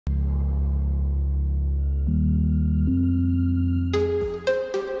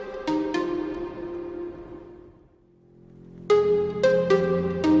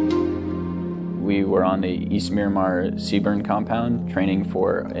on the East Miramar CBRN compound training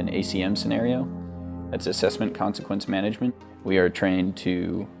for an ACM scenario. That's Assessment Consequence Management. We are trained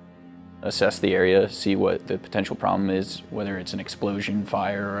to assess the area, see what the potential problem is, whether it's an explosion,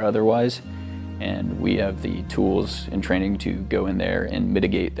 fire, or otherwise. And we have the tools and training to go in there and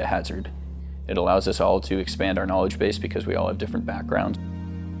mitigate the hazard. It allows us all to expand our knowledge base because we all have different backgrounds.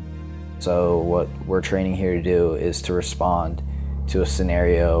 So what we're training here to do is to respond to a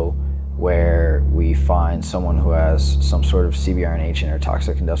scenario where we find someone who has some sort of CBRN agent or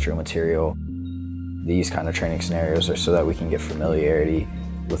toxic industrial material. These kind of training scenarios are so that we can get familiarity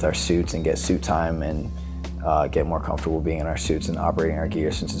with our suits and get suit time and get more comfortable being in our suits and operating our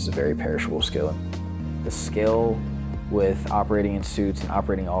gear, since it's a very perishable skill. The skill with operating in suits and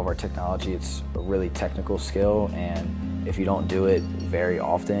operating all of our technology, it's a really technical skill, and if you don't do it very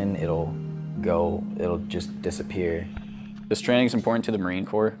often, it'll just disappear. This training is important to the Marine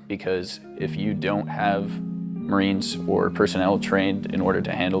Corps because if you don't have Marines or personnel trained in order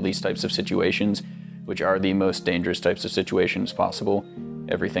to handle these types of situations, which are the most dangerous types of situations possible,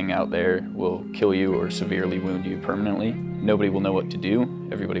 everything out there will kill you or severely wound you permanently. Nobody will know what to do,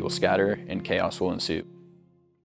 everybody will scatter, and chaos will ensue.